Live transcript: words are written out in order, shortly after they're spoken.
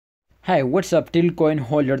Hi, what's up, Telcoin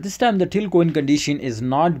holder? This time the Telcoin condition is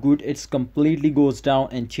not good. It's completely goes down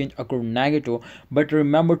and change occur negative. But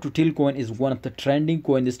remember, to Telcoin is one of the trending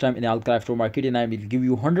coin this time in Al crypto market, and I will give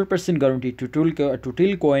you 100% guarantee to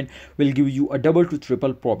Telcoin will give you a double to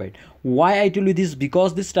triple profit. Why I tell you this?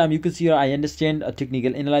 Because this time you can see here I understand a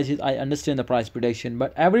technical analysis, I understand the price prediction,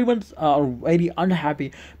 but everyone's are very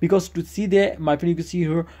unhappy because to see there, my friend, you can see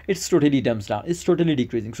here it's totally dumps down, it's totally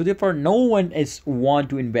decreasing. So therefore, no one is want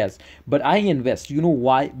to invest. But I invest. You know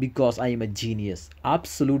why? Because I am a genius.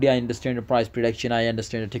 Absolutely, I understand the price prediction, I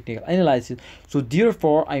understand the technical analysis. So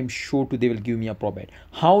therefore, I am sure to they will give me a profit.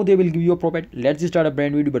 How they will give you a profit? Let's just start a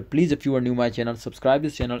brand video. But please, if you are new to my channel, subscribe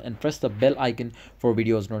this channel and press the bell icon for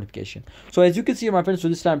videos notification. So as you can see, my friends, so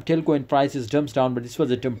this time Telcoin prices jumps down, but this was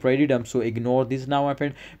a temporary dump. So ignore this now, my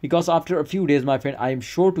friend, because after a few days, my friend, I am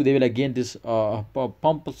sure to they will again this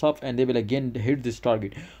pump up and they will again hit this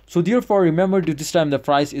target. So therefore, remember to this time the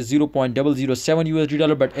price is 0.007 USD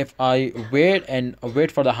dollar. But if I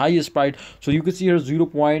wait for the highest price, so you can see here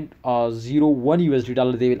 0.01 USD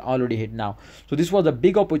dollar they will already hit now. So this was a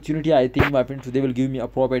big opportunity, I think, my friends. So they will give me a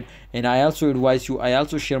profit, and I also advise you, I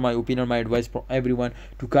also share my opinion, my advice for everyone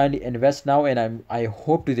to kindly invest now, and I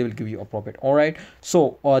hope they will give you a profit. All right,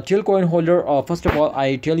 so Telcoin holder, first of all,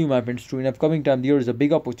 I tell you, my friends, to in upcoming time there is a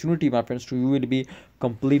big opportunity, my friends, to you will be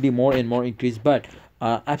completely more and more increased. But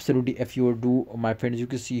absolutely, if you do, my friends, you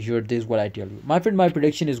can see here, this is what I tell you, my friend. My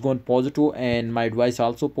prediction is going positive and my advice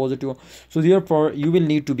also positive. So therefore, you will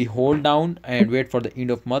need to be hold down and wait for the end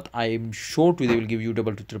of month. I am sure they will give you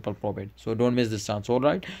double to triple profit, so don't miss this chance. All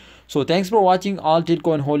right, so thanks for watching. All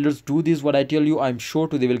Telcoin holders, do this what I tell you. I'm sure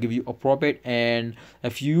they will give you a profit, and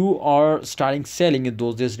if you are starting selling in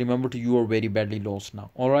those days, remember to you are very badly lost now.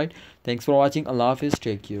 All right, thanks for watching. Allah Hafiz,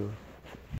 take care.